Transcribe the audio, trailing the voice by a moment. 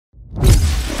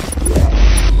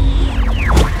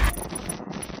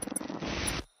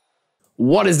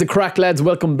What is the crack, lads?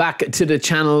 Welcome back to the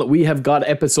channel. We have got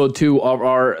episode 2 of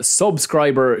our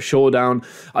subscriber showdown.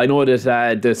 I know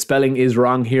that the spelling is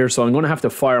wrong here, so I'm going to have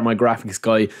to fire my graphics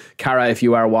guy. Cara, if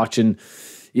you are watching,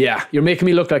 yeah, you're making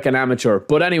me look like an amateur.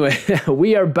 But anyway,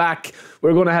 we are back.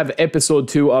 We're going to have episode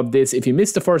 2 of this. If you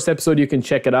missed the first episode, you can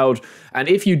check it out. And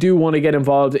if you do want to get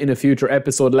involved in a future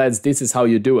episode, lads, this is how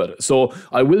you do it. So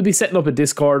I will be setting up a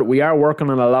Discord. We are working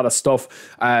on a lot of stuff,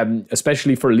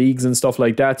 especially for leagues and stuff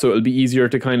like that. So it'll be easier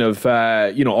to kind of,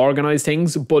 organize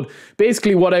things. But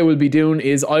basically what I will be doing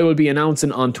is I will be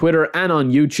announcing on Twitter and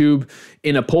on YouTube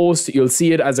in a post. You'll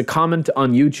see it as a comment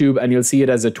on YouTube and you'll see it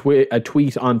as a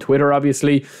tweet on Twitter,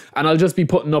 obviously. And I'll just be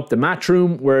putting up the match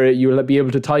room where you'll be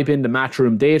able to type in the match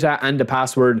room data and the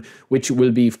password, which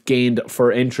will be gained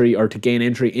for entry or to gain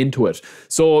entry into it.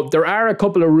 So there are a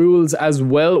couple of rules as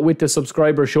well with the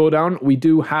subscriber showdown. We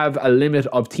do have a limit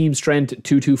of team strength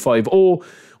 2250.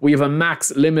 We have a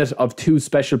max limit of 2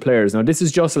 special players. Now, this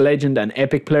is just legend and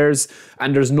epic players,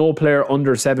 and there's no player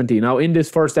under 70. Now, in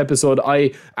this first episode,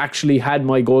 I actually had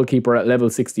my goalkeeper at level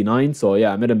 69. So,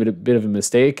 yeah, I made a bit of a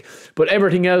mistake. But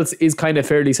everything else is kind of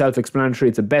fairly self-explanatory.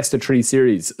 It's a best of 3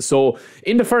 series. So,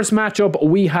 in the first matchup,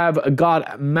 we have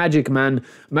got Magic Man.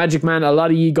 Magic Man, a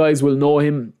lot of you guys will know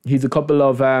him. He's a couple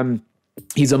of...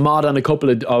 He's a mod on a couple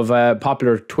of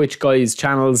popular Twitch guys'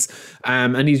 channels,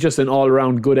 and he's just an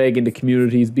all-around good egg in the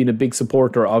community. He's been a big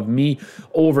supporter of me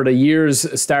over the years,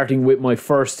 starting with my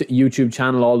first YouTube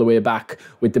channel all the way back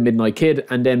with the Midnight Kid,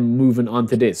 and then moving on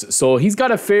to this. So he's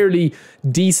got a fairly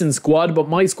decent squad, but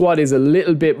my squad is a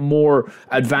little bit more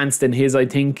advanced than his, I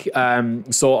think.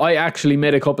 So I actually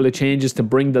made a couple of changes to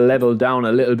bring the level down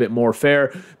a little bit more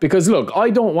fair, because look, I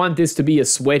don't want this to be a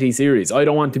sweaty series. I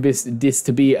don't want this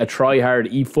to be a try-hard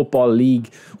eFootball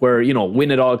league where, you know, win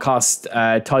at all cost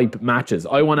type matches.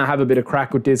 I want to have a bit of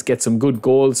crack with this, get some good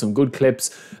goals, some good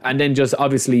clips, and then just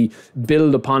obviously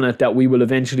build upon it that we will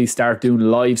eventually start doing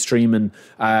live streaming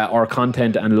our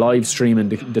content and live streaming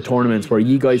the tournaments where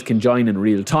you guys can join in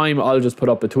real time. I'll just put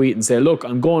up a tweet and say, look,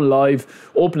 I'm going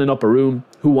live, opening up a room,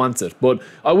 who wants it? But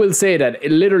I will say that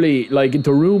it literally, like,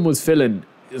 the room was filling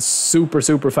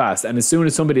super fast, and as soon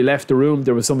as somebody left the room,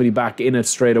 there was somebody back in it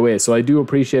straight away. So I do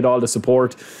appreciate all the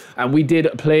support, and we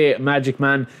did play Magic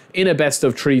Man in a best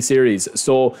of 3 series.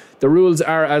 So the rules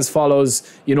are as follows,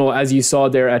 you know, as you saw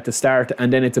there at the start,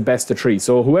 and then it's a best of 3.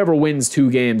 So whoever wins 2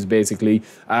 games, basically,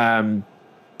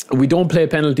 we don't play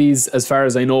penalties as far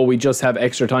as I know. We just have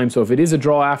extra time. So if it is a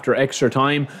draw after extra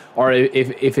time, or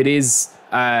if it is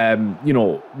you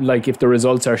know, like if the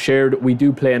results are shared, we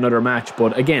do play another match.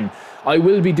 But again, I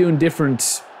will be doing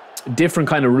different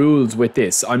kind of rules with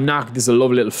this. This is a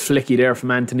lovely little flicky there from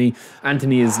Anthony.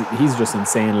 He's just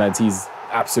insane, lads. He's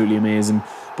absolutely amazing.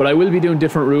 But I will be doing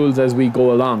different rules as we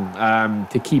go along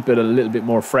to keep it a little bit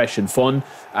more fresh and fun.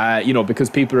 You know, because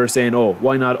people are saying, oh,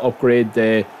 why not upgrade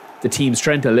the team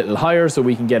strength a little higher so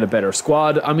we can get a better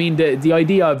squad? I mean, the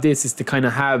idea of this is to kind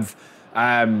of have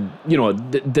you know,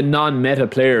 the non-meta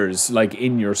players like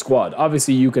in your squad.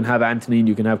 Obviously you can have Anthony and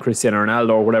you can have Cristiano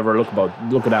Ronaldo or whatever.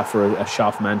 Look at that for a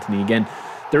shot from Anthony again.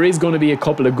 There is going to be a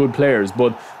couple of good players,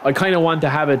 but I kind of want to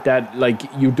have it that, like,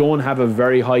 you don't have a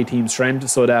very high team strength,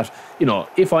 so that, you know,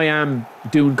 if I am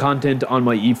doing content on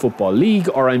my eFootball League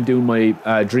or I'm doing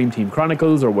my Dream Team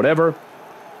Chronicles or whatever,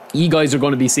 you guys are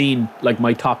going to be seeing like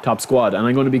my top squad, and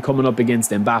I'm going to be coming up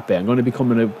against Mbappe. I'm going to be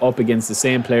coming up against the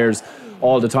same players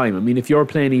all the time. I mean, if you're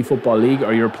playing eFootball League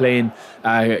or you're playing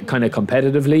kind of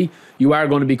competitively, you are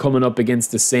going to be coming up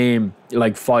against the same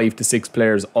like 5 to 6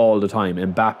 players all the time.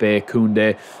 Mbappe,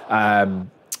 Koundé,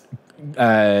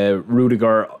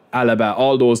 Rudiger, Alaba,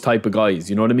 all those type of guys,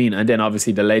 you know what I mean? And then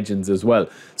obviously the legends as well.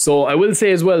 So I will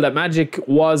say as well that Magic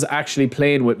was actually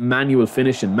playing with manual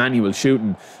finishing, manual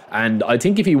shooting, and I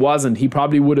think if he wasn't, he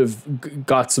probably would have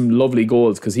got some lovely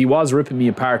goals, because he was ripping me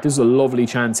apart. This is a lovely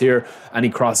chance here, and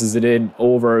he crosses it in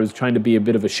over. It was trying to be a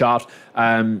bit of a shot,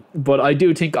 but I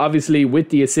do think obviously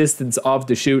with the assistance of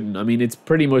the shooting, I mean, it's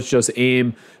pretty much just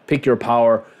aim, pick your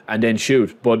power, and then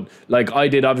shoot. But like, I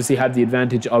did obviously have the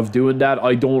advantage of doing that.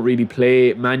 I don't really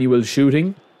play manual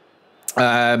shooting,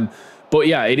 but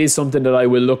yeah, it is something that I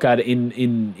will look at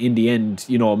in the end.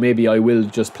 You know, maybe I will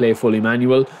just play fully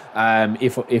manual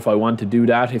if I want to do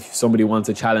that. If somebody wants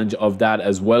a challenge of that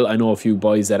as well, I know a few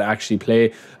boys that actually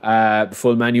play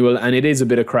full manual, and it is a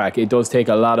bit of crack. It does take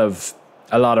a lot of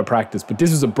practice, but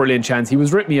this was a brilliant chance. He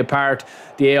was ripping me apart.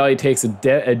 The AI takes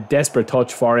a desperate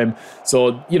touch for him.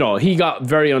 So, you know, he got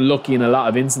very unlucky in a lot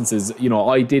of instances. You know,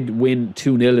 I did win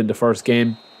 2-0 in the first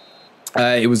game.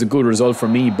 It was a good result for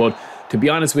me, but to be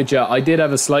honest with you, I did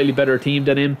have a slightly better team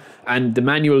than him, and the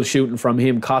manual shooting from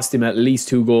him cost him at least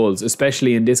 2 goals,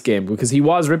 especially in this game, because he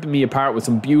was ripping me apart with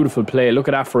some beautiful play. Look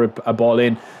at that for a ball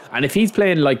in. And if he's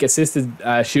playing like assisted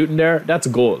shooting there, that's a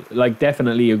goal. Like,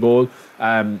 definitely a goal.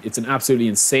 It's an absolutely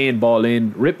insane ball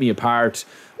in, ripped me apart,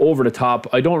 over the top.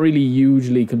 I don't really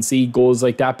usually concede goals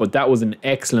like that, but that was an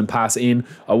excellent pass in.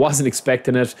 I wasn't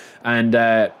expecting it, and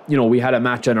you know, we had a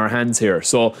match on our hands here.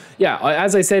 So yeah,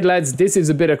 as I said, lads, this is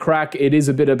a bit of crack. It is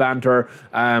a bit of banter.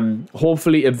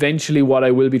 Hopefully, eventually, what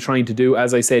I will be trying to do,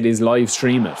 as I said, is live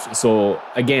stream it. So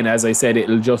again, as I said,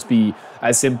 it'll just be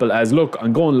as simple as, look,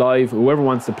 I'm going live. Whoever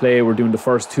wants to play, we're doing the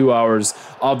first 2 hours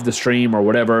of the stream or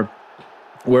whatever,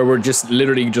 where we're just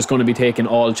literally just going to be taking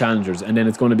all challengers, and then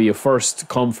it's going to be a first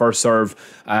come first serve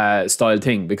style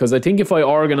thing. Because I think if I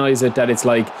organize it that it's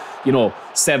like, you know,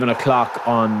 7 o'clock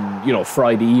on, you know,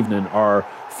 Friday evening, or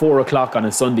 4 o'clock on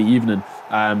a Sunday evening,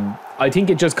 I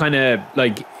think it just kind of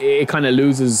like, it kind of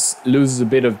loses a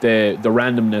bit of the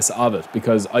randomness of it,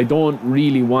 because I don't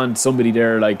really want somebody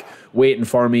there like waiting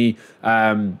for me,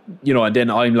 you know, and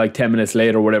then I'm like 10 minutes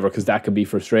late or whatever, because that can be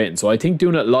frustrating. So I think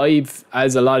doing it live,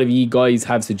 as a lot of you guys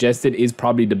have suggested, is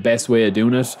probably the best way of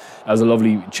doing it. As a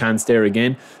lovely chance there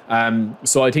again.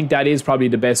 So I think that is probably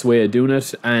the best way of doing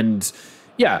it. And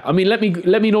yeah, I mean, let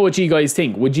me know what you guys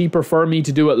think. Would you prefer me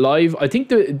to do it live? I think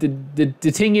the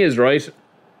thing is, right,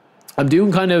 I'm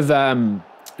doing kind of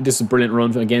this is a brilliant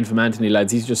run again from Anthony,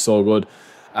 lads. He's just so good.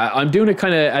 I'm doing it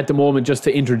kind of at the moment just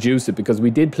to introduce it, because we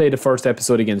did play the first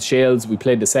episode against Shales. We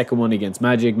played the second one against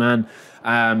Magic Man.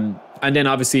 And then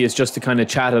obviously it's just to kind of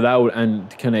chat it out and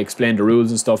to kind of explain the rules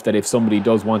and stuff, that if somebody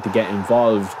does want to get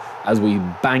involved, as we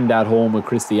bang that home with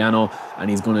Cristiano and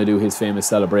he's going to do his famous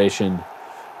celebration.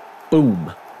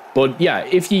 Boom. But yeah,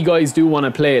 if you guys do want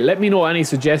to play, let me know any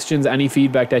suggestions, any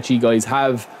feedback that you guys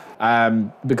have.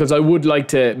 Because I would like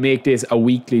to make this a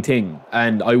weekly thing,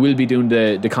 and I will be doing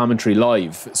the commentary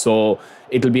live, so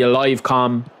it'll be a live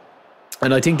com.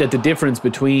 And I think that the difference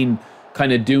between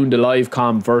kind of doing the live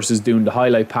com versus doing the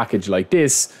highlight package like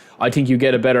this, I think you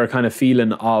get a better kind of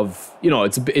feeling of, you know,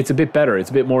 it's a bit better,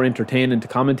 it's a bit more entertaining to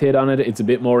commentate on it, it's a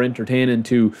bit more entertaining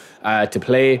to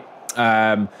play.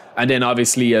 And then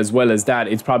obviously, as well as that,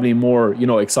 it's probably more, you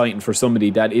know, exciting for somebody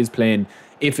that is playing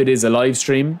if it is a live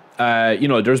stream. You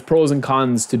know, there's pros and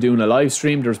cons to doing a live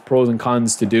stream. There's pros and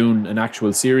cons to doing an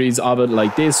actual series of it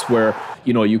like this, where,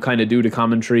 you know, you kind of do the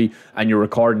commentary and you're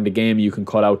recording the game. You can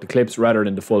cut out the clips rather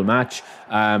than the full match.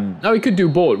 Now, we could do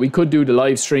both. We could do the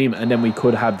live stream and then we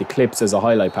could have the clips as a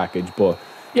highlight package. But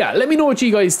yeah, let me know what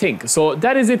you guys think. So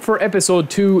that is it for episode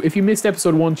 2. If you missed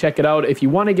episode 1, check it out. If you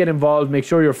want to get involved, make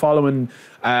sure you're following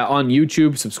on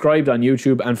YouTube, subscribed on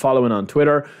YouTube, and following on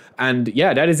Twitter. And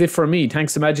yeah, that is it for me.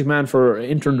 Thanks to Magic Man for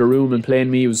entering the room and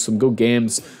playing me. It was some good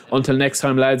games. Until next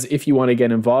time, lads, if you want to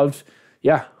get involved,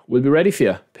 yeah, we'll be ready for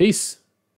you. Peace.